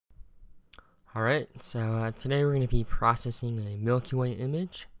Alright, so today we're going to be processing a Milky Way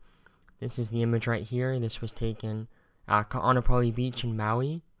image. This is the image right here. This was taken at Ka'anapali Beach in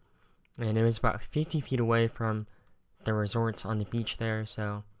Maui, and it was about 50 feet away from the resorts on the beach there,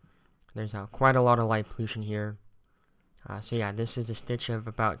 so there's quite a lot of light pollution here. So yeah, this is a stitch of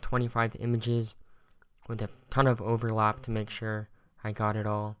about 25 images with a ton of overlap to make sure I got it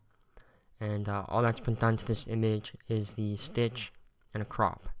all. And all that's been done to this image is the stitch and a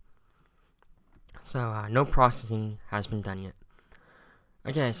crop. So no processing has been done yet.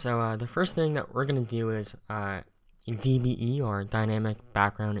 Okay, so the first thing that we're going to do is DBE, or dynamic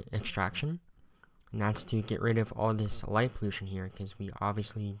background extraction. And that's to get rid of all this light pollution here, because we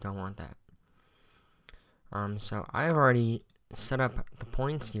obviously don't want that. So I've already set up the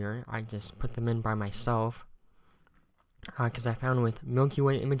points here. I just put them in by myself, because I found with Milky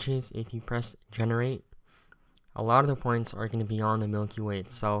Way images, if you press generate, a lot of the points are going to be on the Milky Way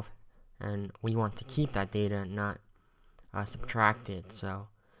itself, and we want to keep that data, not subtract it. So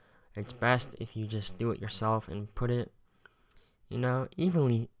it's best if you just do it yourself and put it,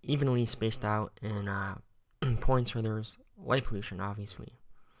 evenly spaced out in points where there's light pollution, obviously.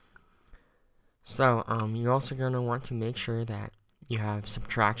 So you're also going to want to make sure that you have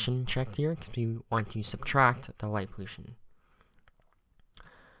subtraction checked here, because you want to subtract the light pollution.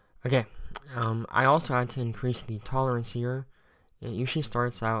 Okay, I also had to increase the tolerance here. It usually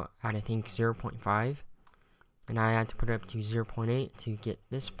starts out at, I think, 0.5, and I had to put it up to 0.8 to get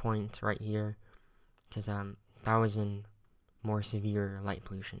this point right here, because that was in more severe light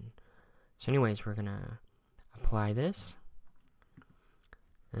pollution. So anyways, we're gonna apply this,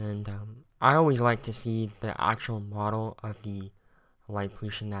 and I always like to see the actual model of the light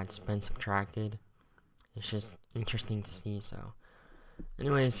pollution that's been subtracted. It's just interesting to see. So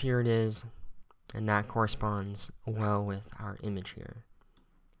anyways, here it is. And that corresponds well with our image here.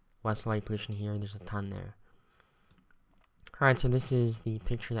 Less light pollution here, there's a ton there. Alright, so this is the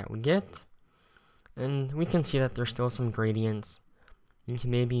picture that we get. And we can see that there's still some gradients. You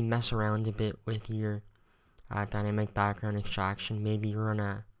can maybe mess around a bit with your dynamic background extraction. Maybe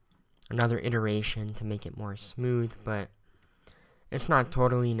run another iteration to make it more smooth, but it's not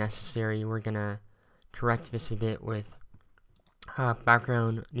totally necessary. We're going to correct this a bit with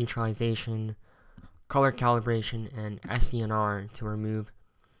background neutralization, color calibration, and SCNR to remove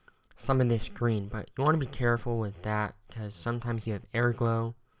some of this green. But you want to be careful with that, because sometimes you have air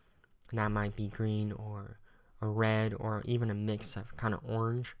glow, and that might be green or a red or even a mix of kind of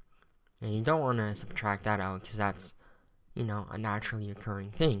orange, and you don't want to subtract that out, because that's a naturally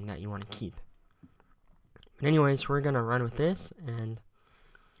occurring thing that you want to keep. But anyways, we're going to run with this, and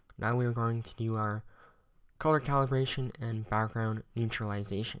now we're going to do our color calibration and background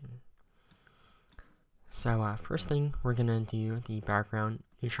neutralization. So first thing, we're going to do the background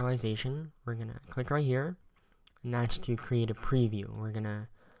neutralization. We're going to click right here, and that's to create a preview. We're going to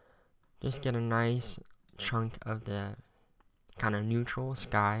just get a nice chunk of the kind of neutral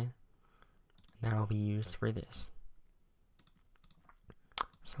sky that'll be used for this.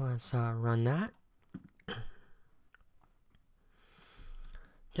 So let's run that.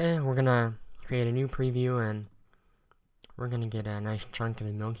 Okay, we're going to create a new preview, and we're going to get a nice chunk of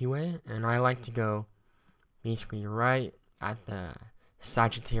the Milky Way, and I like to go basically right at the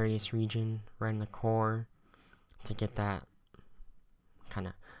Sagittarius region, right in the core, to get that kind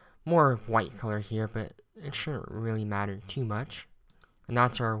of more white color here, but it shouldn't really matter too much. And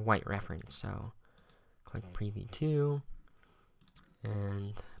that's our white reference. So click preview 2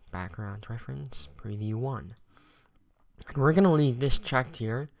 and background reference preview 1. And we're going to leave this checked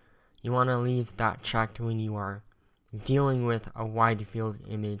here. You want to leave that checked when you are dealing with a wide field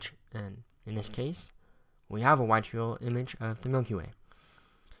image, and in this case we have a wide field image of the Milky Way.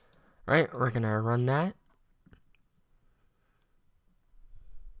 Alright, we're going to run that.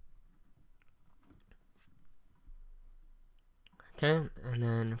 Okay, and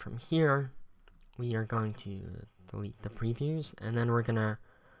then from here, we are going to delete the previews, and then we're going to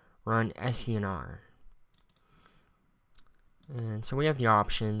run SCNR. And so we have the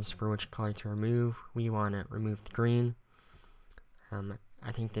options for which color to remove. We want to remove the green.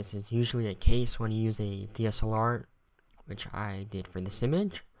 I think this is usually a case when you use a DSLR, which I did for this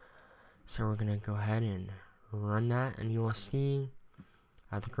image. So we're going to go ahead and run that, and you will see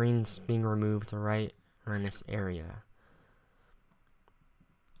the green's being removed right around this area.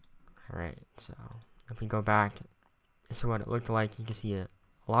 Alright, so if we go back, this is what it looked like. You can see a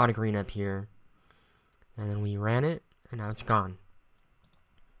lot of green up here. And then we ran it, and now it's gone.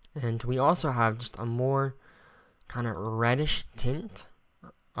 And we also have just a more kind of reddish tint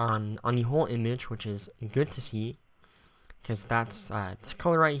on the whole image, which is good to see, because that's this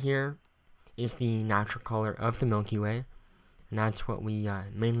color right here is the natural color of the Milky Way, and that's what we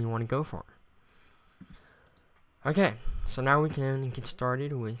mainly want to go for. Okay, so now we can get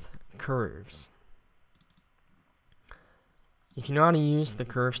started with curves. If you know how to use the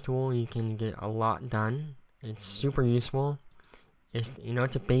curves tool, you can get a lot done. It's super useful. It's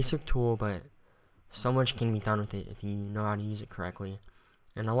a basic tool, but so much can be done with it if you know how to use it correctly.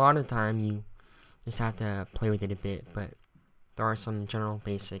 And a lot of the time you just have to play with it a bit, but there are some general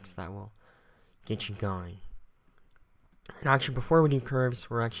basics that will get you going. And actually, before we do curves,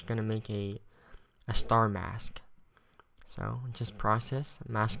 we're actually going to make a star mask. So just process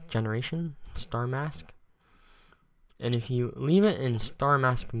mask generation, star mask. And if you leave it in star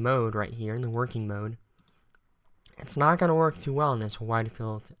mask mode right here in the working mode, it's not going to work too well in this wide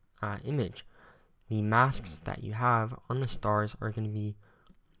field image. The masks that you have on the stars are going to be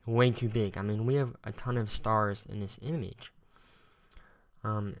way too big. I mean, we have a ton of stars in this image.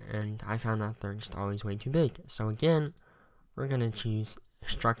 And I found that they're just always way too big. So again, we're going to choose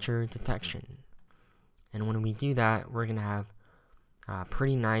structure detection. And when we do that, we're going to have a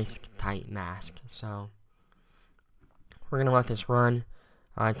pretty nice tight mask. So we're going to let this run.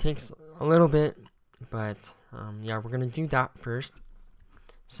 It takes a little bit, but yeah, we're going to do that first.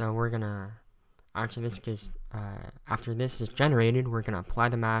 So we're going to, after this is generated, we're going to apply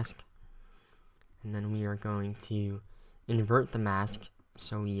the mask. And then we are going to invert the mask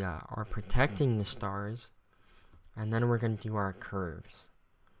so we are protecting the stars. And then we're going to do our curves.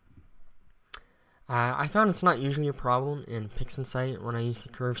 I found it's not usually a problem in Pixinsight when I use the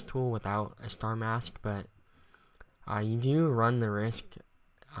curves tool without a star mask, but you do run the risk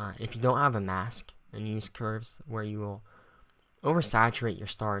if you don't have a mask and use curves where you will oversaturate your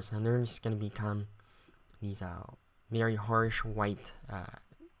stars, and they're just going to become these very harsh white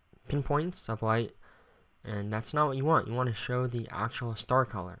pinpoints of light, and that's not what you want. You want to show the actual star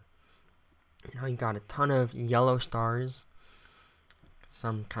color. You got a ton of yellow stars,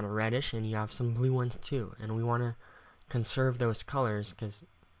 some kind of reddish, and you have some blue ones too, and we want to conserve those colors because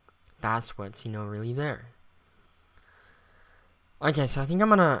that's what's really there. Okay, so I think I'm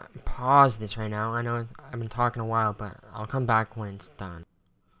gonna pause this right now. I know I've been talking a while, but I'll come back when it's done.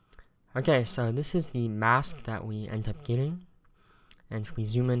 Okay, so this is the mask that we end up getting, and if we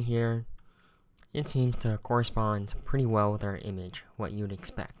zoom in here, it seems to correspond pretty well with our image, what you would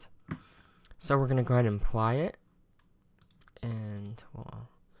expect. So we're gonna go ahead and apply it, and we'll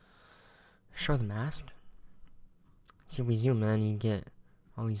show the mask. See, if we zoom in, you get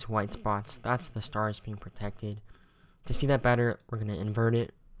all these white spots. That's the stars being protected. To see that better, we're going to invert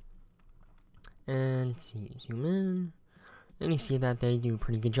it. And zoom in. And you see that they do a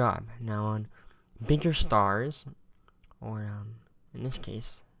pretty good job. Now on bigger stars, or in this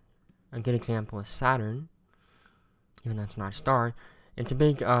case, a good example is Saturn. Even though it's not a star, it's a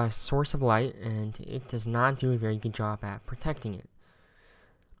big source of light, and it does not do a very good job at protecting it.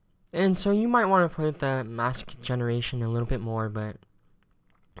 And so you might want to play with the mask generation a little bit more, but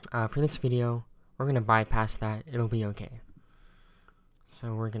for this video, we're going to bypass that. It'll be okay.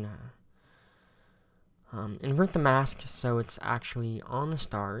 So we're going to invert the mask so it's actually on the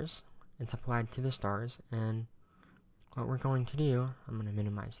stars. It's applied to the stars. And what we're going to do, I'm going to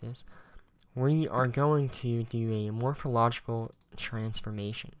minimize this. We are going to do a morphological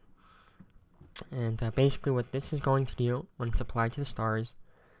transformation. And basically what this is going to do when it's applied to the stars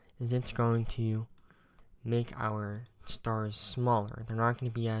is it's going to make our stars smaller. They're not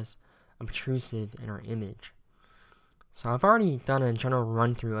going to be as obtrusive in our image. So I've already done a general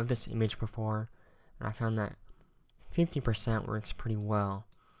run through of this image before, and I found that 50% works pretty well.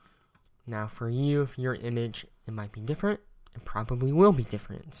 Now for you, for your image, it might be different. It probably will be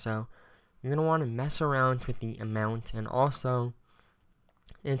different. So you're going to want to mess around with the amount, and also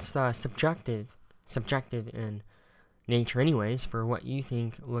it's subjective in nature anyways for what you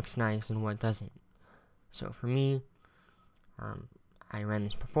think looks nice and what doesn't. So for me, I ran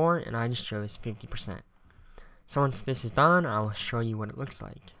this before and I just chose 50%. So once this is done, I'll show you what it looks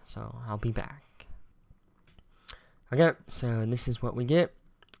like. So I'll be back. Okay, so this is what we get.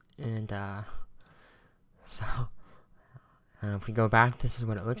 And if we go back, this is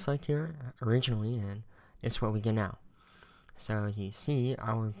what it looks like here originally, and this is what we get now. So as you see,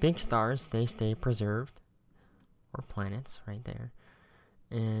 our big stars, they stay preserved, or planets right there.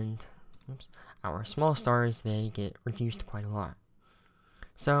 And oops, our small stars, they get reduced quite a lot.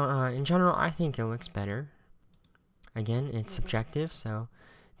 So in general, I think it looks better. Again, it's subjective, so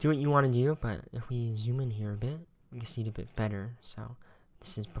do what you want to do, but if we zoom in here a bit, we can see it a bit better. So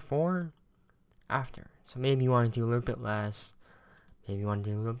this is before, after. So maybe you want to do a little bit less, maybe you want to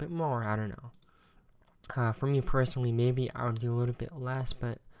do a little bit more, I don't know. For me personally, maybe I would do a little bit less,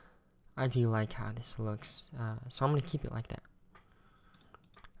 but I do like how this looks, so I'm going to keep it like that.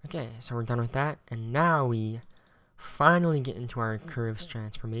 Okay, so we're done with that, and now we finally get into our curves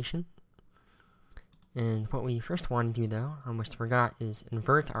transformation. And what we first want to do, though, I almost forgot, is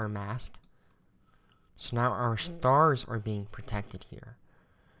invert our mask. So now our stars are being protected here.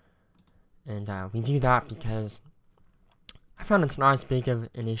 And we do that because I found it's not as big of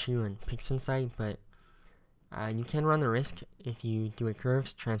an issue in Pixinsight, but you can run the risk if you do a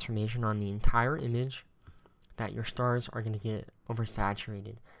curves transformation on the entire image that your stars are going to get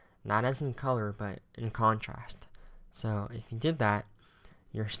oversaturated. Not as in color, but in contrast. So if you did that,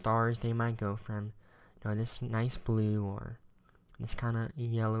 your stars, they might go from, you know, this nice blue or this kind of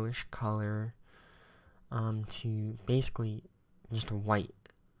yellowish color to basically just white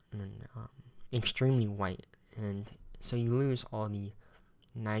and extremely white, and so you lose all the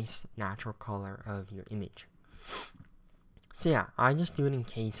nice natural color of your image. So yeah, I just do it in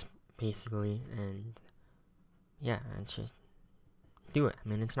case basically, and yeah, it's just do it. I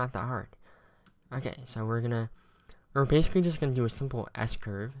mean, it's not that hard. Okay, so we're basically just gonna do a simple S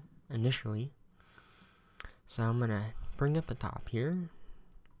curve initially. So I'm gonna bring up the top here.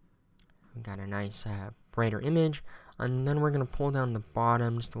 We got a nice brighter image, and then we're gonna pull down the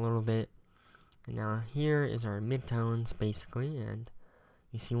bottom just a little bit. And now here is our midtones basically, and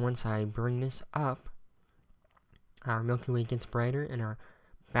you see once I bring this up, our Milky Way gets brighter and our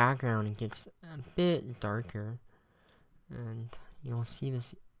background gets a bit darker, and you'll see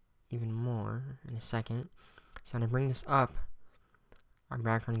this even more in a second. So when I bring this up, our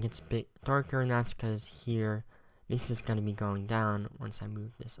background gets a bit darker, and that's because here this is going to be going down once I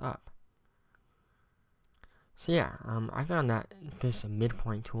move this up. So yeah, I found that this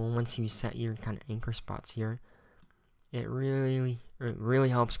midpoint tool, once you set your kind of anchor spots here, it really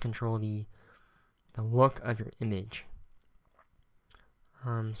helps control the look of your image.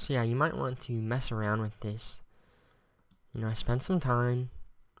 So yeah, you might want to mess around with this. You know, spend some time,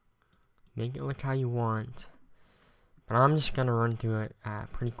 make it look how you want. But I'm just gonna run through it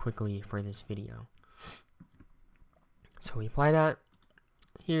pretty quickly for this video. So we apply that.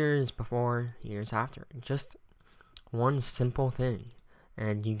 Here's before, here's after. Just one simple thing,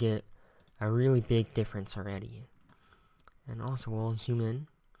 and you get a really big difference already. And also we'll zoom in.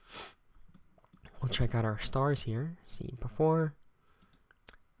 We'll check out our stars here. See before,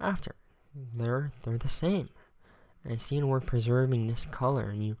 after. They're the same. And see, we're preserving this color,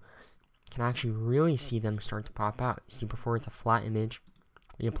 and you can actually really see them start to pop out. See, before it's a flat image,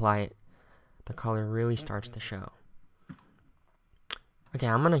 we apply it, the color really starts to show. Okay,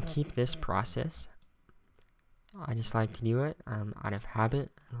 I'm gonna keep this process. I just like to do it out of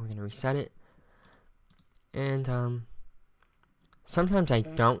habit, and we're gonna reset it. And sometimes I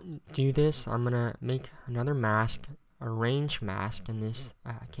don't do this. I'm gonna make another mask, a range mask in this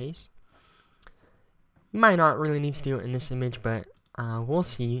case. You might not really need to do it in this image, but we'll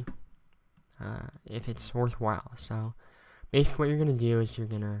see if it's worthwhile. So basically what you're gonna do is you're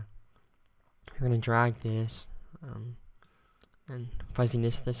gonna drag this and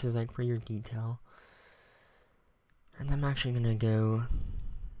fuzziness. This is like for your detail. And I'm actually gonna go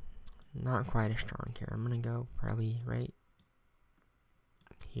not quite as strong here. I'm gonna go probably right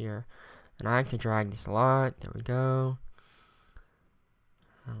here, and I like to drag this a lot. There we go.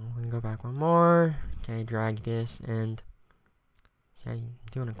 We're gonna go back one more. Okay, drag this, and see, I'm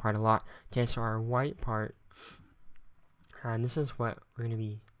doing it quite a lot. Okay, so our white part, this is what we're gonna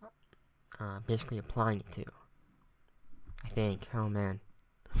be basically applying it to, I think. Oh man.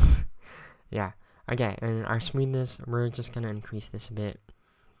 Yeah. Okay, and our smoothness, we're just gonna increase this a bit.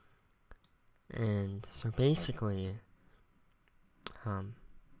 And so basically,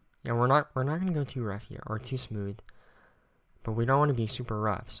 yeah, we're not gonna go too rough here or too smooth, but we don't want to be super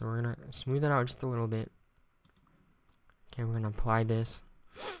rough. So we're gonna smooth it out just a little bit. Okay, we're gonna apply this,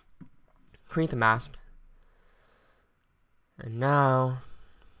 create the mask, and now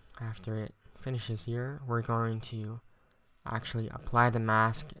after it finishes here, we're going to actually apply the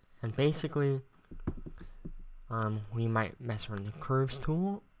mask, and basically we might mess around the curves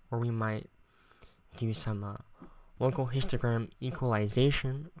tool, or we might do some local histogram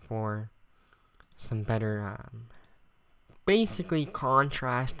equalization for some better basically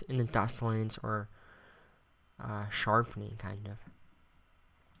contrast in the dust lanes, or sharpening kind of.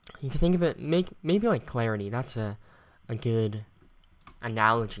 You can think of it maybe like clarity. That's a good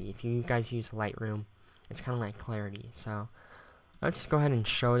analogy. If you guys use Lightroom, it's kind of like clarity. So let's go ahead and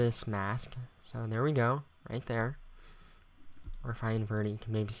show this mask. So there we go, right there. Or if I invert it, you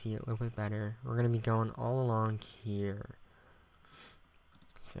can maybe see it a little bit better. We're going to be going all along here.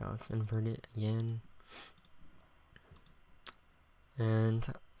 So let's invert it again. And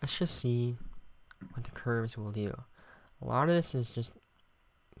let's just see what the curves will do. A lot of this is just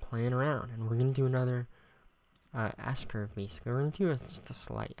playing around, and we're gonna do another S curve. Basically, we're gonna do just a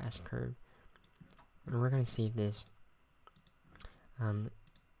slight S curve, and we're gonna see if this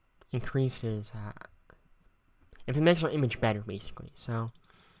increases, if it makes our image better, basically. So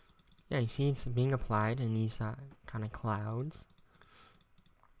yeah, you see it's being applied in these kind of clouds,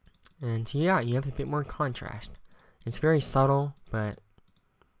 and yeah, you have a bit more contrast. It's very subtle, but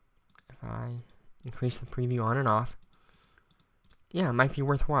if I increase the preview on and off, yeah, it might be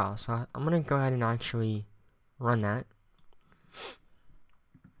worthwhile. So I'm gonna go ahead and actually run that,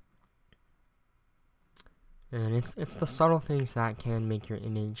 and it's the subtle things that can make your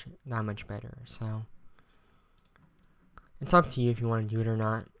image that much better. So it's up to you if you want to do it or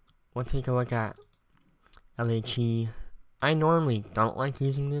not. We'll take a look at LHE. I normally don't like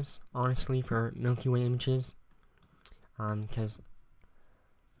using this, honestly, for Milky Way images, because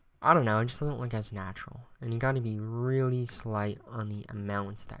I don't know, it just doesn't look as natural, and you got to be really slight on the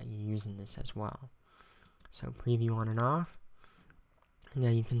amount that you use in this as well. So preview on and off, and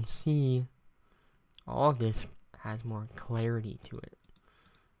yeah, you can see all of this has more clarity to it.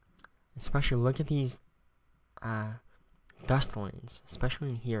 Especially look at these dust lanes, especially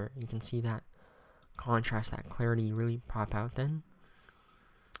in here. You can see that contrast, that clarity really pop out then.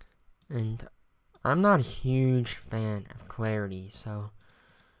 And I'm not a huge fan of clarity, so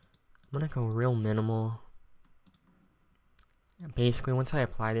I'm gonna go real minimal. Basically, once I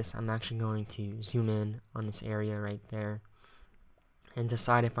apply this, I'm actually going to zoom in on this area right there and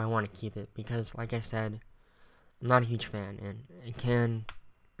decide if I want to keep it, because like I said, I'm not a huge fan and it can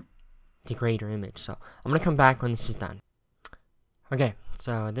degrade your image. So I'm gonna come back when this is done. Okay,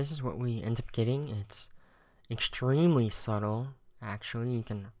 so this is what we end up getting. It's extremely subtle, actually. You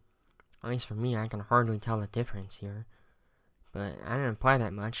can, at least for me, I can hardly tell the difference here, but I didn't apply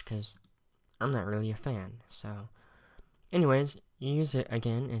that much because I'm not really a fan. So anyways, you use it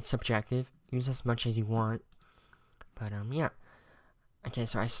again, it's subjective, use as much as you want, but yeah. Okay,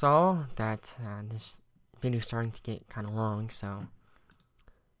 so I saw that this video is starting to get kind of long, so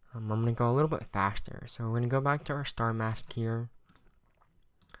I'm gonna go a little bit faster. So we're gonna go back to our star mask here.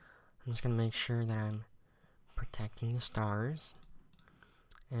 I'm just gonna make sure that I'm protecting the stars,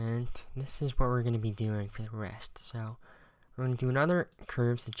 and this is what we're gonna be doing for the rest. So we're gonna do another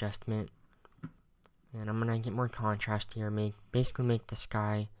curves adjustment, and I'm gonna get more contrast here, basically make the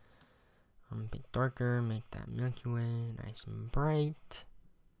sky a bit darker, make that Milky Way nice and bright.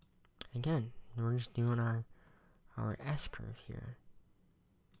 Again, we're just doing our S curve here.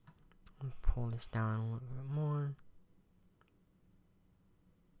 Pull this down a little bit more.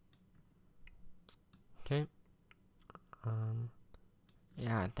 Okay.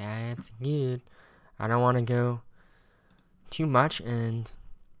 Yeah, that's good. I don't want to go too much, and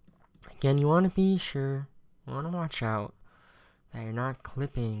again, you want to be sure, you want to watch out that you're not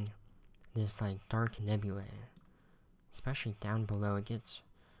clipping this like dark nebula, especially down below. It gets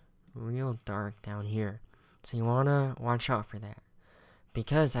real dark down here, so you want to watch out for that,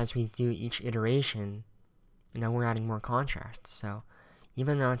 because as we do each iteration, you know, we're adding more contrast. So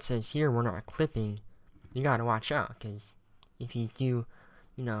even though it says here we're not clipping, you gotta watch out, because if you do,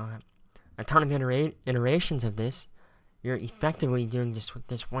 you know, a ton of iterations of this, you're effectively doing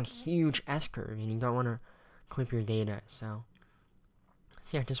this one huge S curve, and you don't want to clip your data. So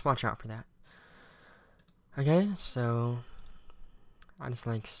yeah, just watch out for that. Okay, so I just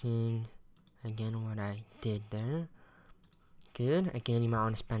like seeing again what I did there. Good. Again, you might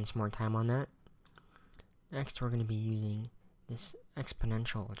want to spend some more time on that. Next, we're going to be using this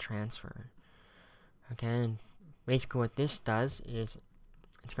exponential transfer. Okay, and basically what this does is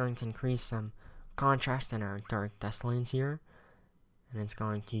it's going to increase some contrast in our dark dust lanes here, and it's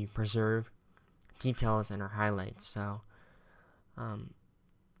going to preserve details in our highlights. So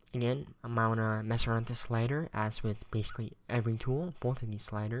again, I might want to mess around with this slider, as with basically every tool, both of these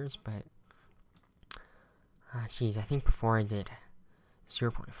sliders, but geez, I think before I did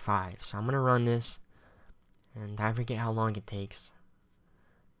 0.5, so I'm going to run this, and I forget how long it takes.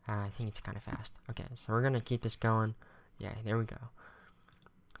 I think it's kind of fast. Okay, so we're going to keep this going. Yeah, there we go.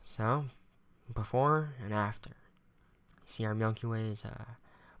 So, before and after. See, our Milky Way is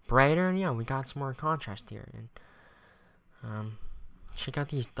brighter, and yeah, we got some more contrast here. And check out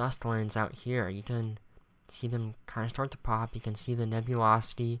these dust lanes out here. You can see them kind of start to pop. You can see the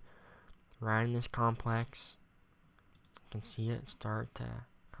nebulosity right in this complex. You can see it start to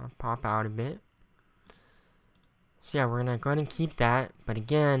kind of pop out a bit. So yeah, we're gonna go ahead and keep that, but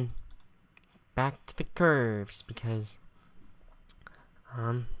again, back to the curves, because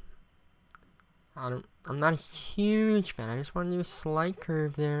I I'm not a huge fan. I just want to do a slight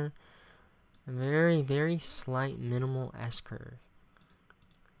curve there. A very, very slight minimal S-curve.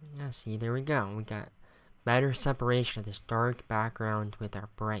 Yeah, see, there we go. We got better separation of this dark background with our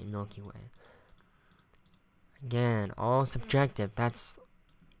bright Milky Way. Again, all subjective. That's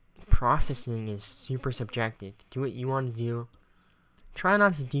processing is super subjective. Do what you want to do. Try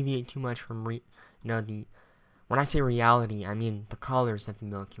not to deviate too much from when I say reality, I mean the colors of the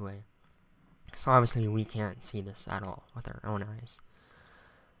Milky Way. So obviously we can't see this at all with our own eyes.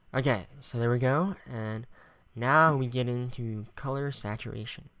 Okay, so there we go, and now we get into color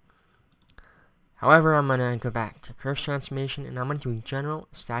saturation. However, I'm gonna go back to curve transformation, and I'm gonna do a general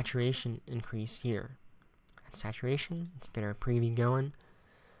saturation increase here. At saturation, let's get our preview going,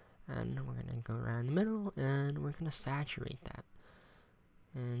 and we're gonna go around the middle, and we're gonna saturate that.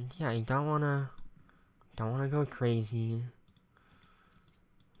 And yeah, you don't wanna go crazy.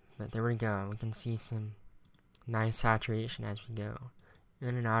 But there we go. We can see some nice saturation as we go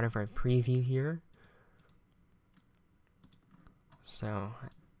in and out of our preview here. So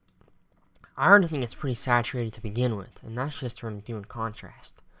I already think it's pretty saturated to begin with, and that's just from doing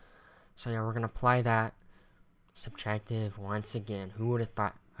contrast. So yeah, we're gonna apply that subjective once again. Who would have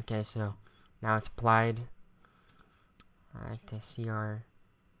thought? Okay, so now it's applied. I like to see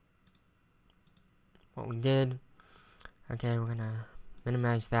what we did. Okay, we're gonna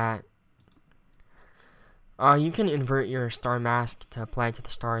minimize that. You can invert your star mask to apply it to the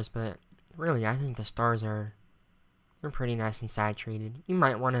stars, but really I think the stars are pretty nice and saturated. You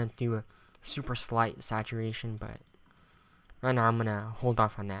might want to do a super slight saturation, but right now I'm gonna hold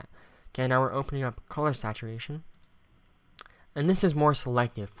off on that. Okay, now we're opening up color saturation, and this is more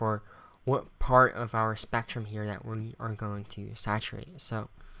selective for what part of our spectrum here that we are going to saturate. So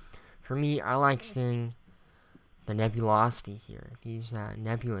for me, I like seeing the nebulosity here, these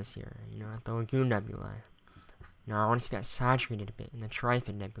nebulas here, the Lagoon Nebula. I want to see that saturated a bit in the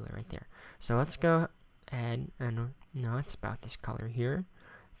Trifid Nebula right there. So let's go ahead and, it's about this color here,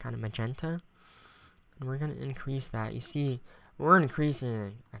 kind of magenta, and we're going to increase that. You see, we're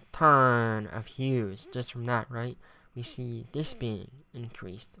increasing a ton of hues just from that, right? We see this being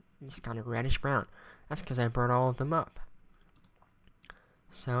increased, this kind of reddish brown. That's because I brought all of them up.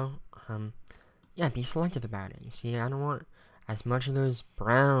 So, yeah, be selective about it. You see, I don't want as much of those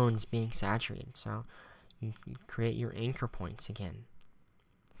browns being saturated, so you create your anchor points again.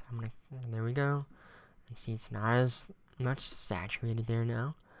 So there we go. And see, it's not as much saturated there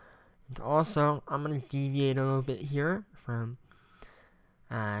now. And also, I'm gonna deviate a little bit here from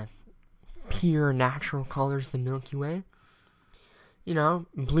pure natural colors, the Milky Way.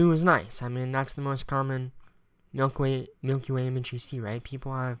 Blue is nice. I mean, that's the most common Milky Way image you see, right?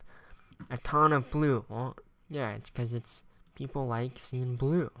 People have a ton of blue. Well, yeah, it's because people like seeing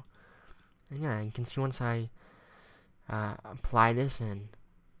blue. And yeah, you can see once I apply this and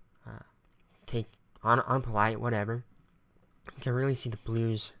apply it, whatever, you can really see the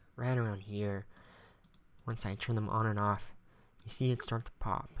blues right around here. Once I turn them on and off, you see it start to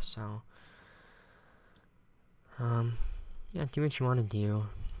pop. So, yeah, do what you want to do.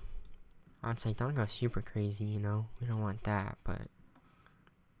 I'd say don't go super crazy, we don't want that, but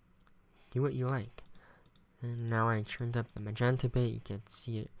do what you like. And now I turned up the magenta bit, you can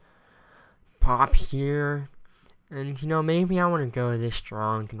see it pop here. And maybe I want to go this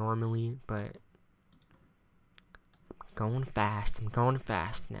strong normally, but I'm going fast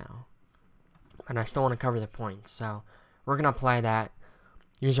now. But I still want to cover the points, so we're going to apply that.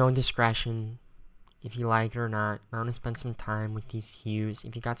 Use your own discretion if you like it or not. I want to spend some time with these hues.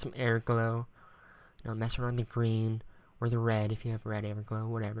 If you got some air glow, mess around the green or the red if you have red air glow,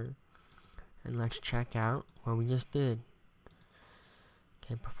 whatever. And let's check out what we just did.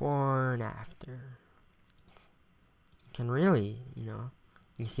 Okay, before and after. You can really,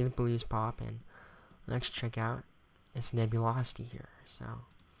 you see the blues pop, and let's check out this nebulosity here. So,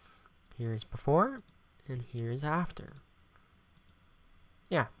 here's before, and here's after.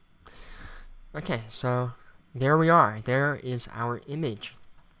 Yeah. Okay, so there we are. There is our image.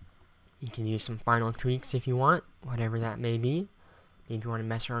 You can use some final tweaks if you want, whatever that may be. Maybe you want to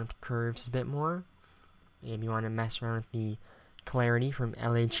mess around with the curves a bit more. Maybe you want to mess around with the clarity from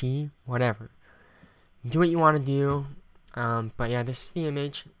LHE, whatever. Do what you want to do. But yeah, this is the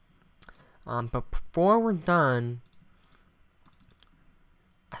image. But before we're done,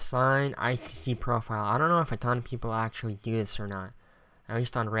 assign ICC profile. I don't know if a ton of people actually do this or not. At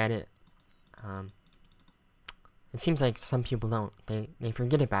least on Reddit. It seems like some people don't. They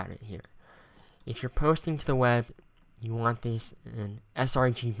forget about it here. If you're posting to the web, you want this in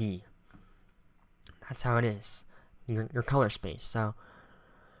sRGB. That's how it is. Your color space. So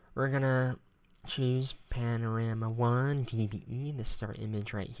we're gonna choose panorama 1 DBE. This is our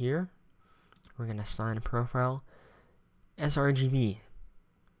image right here. We're going to assign a profile sRGB.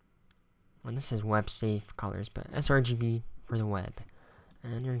 Well, this is web safe colors, but sRGB for the web.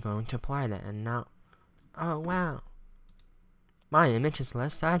 And you're going to apply that. And now, oh wow, my image is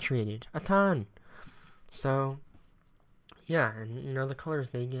less saturated a ton. So yeah, and you know, the colors,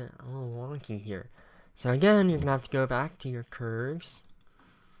 they get a little wonky here. So again, you're gonna have to go back to your curves.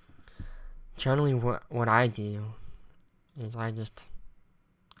 Generally what I do is I just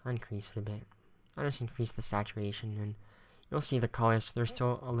increase it a bit. I just increase the saturation, and you'll see the colors, they're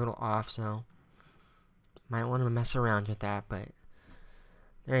still a little off, so might want to mess around with that. But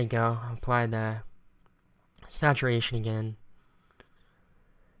there you go. Apply the saturation again.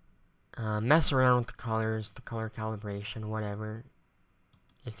 Mess around with the colors, the color calibration, whatever,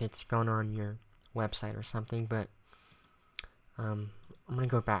 if it's going on your website or something. But I'm gonna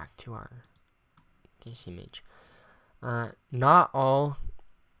go back to this image. Not all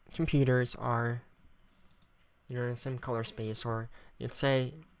computers are, you know, in the same color space, or you'd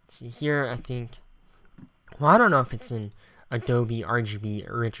say, see here, I think, well, I don't know if it's in Adobe RGB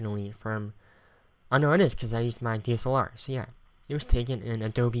originally from, oh no, it is, because I used my DSLR. So yeah, it was taken in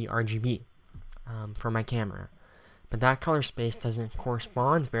Adobe RGB for my camera, but that color space doesn't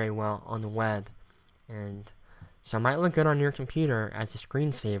correspond very well on the web, and so it might look good on your computer as a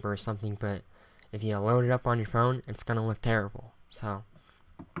screensaver or something, but if you load it up on your phone, it's gonna look terrible. So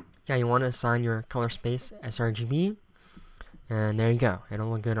yeah, you want to assign your color space sRGB, and there you go. It'll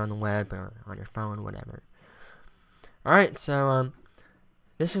look good on the web or on your phone, whatever. Alright, so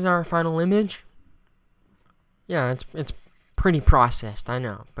this is our final image. Yeah, it's pretty processed, I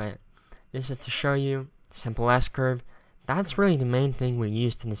know, but this is to show you simple S-curve. That's really the main thing we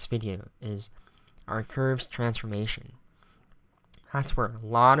used in this video, is our curves transformation. That's where a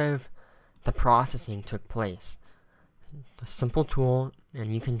lot of the processing took place. A simple tool,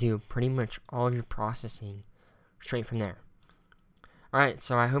 and you can do pretty much all of your processing straight from there. Alright,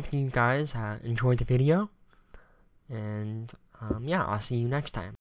 so I hope you guys enjoyed the video, and yeah, I'll see you next time.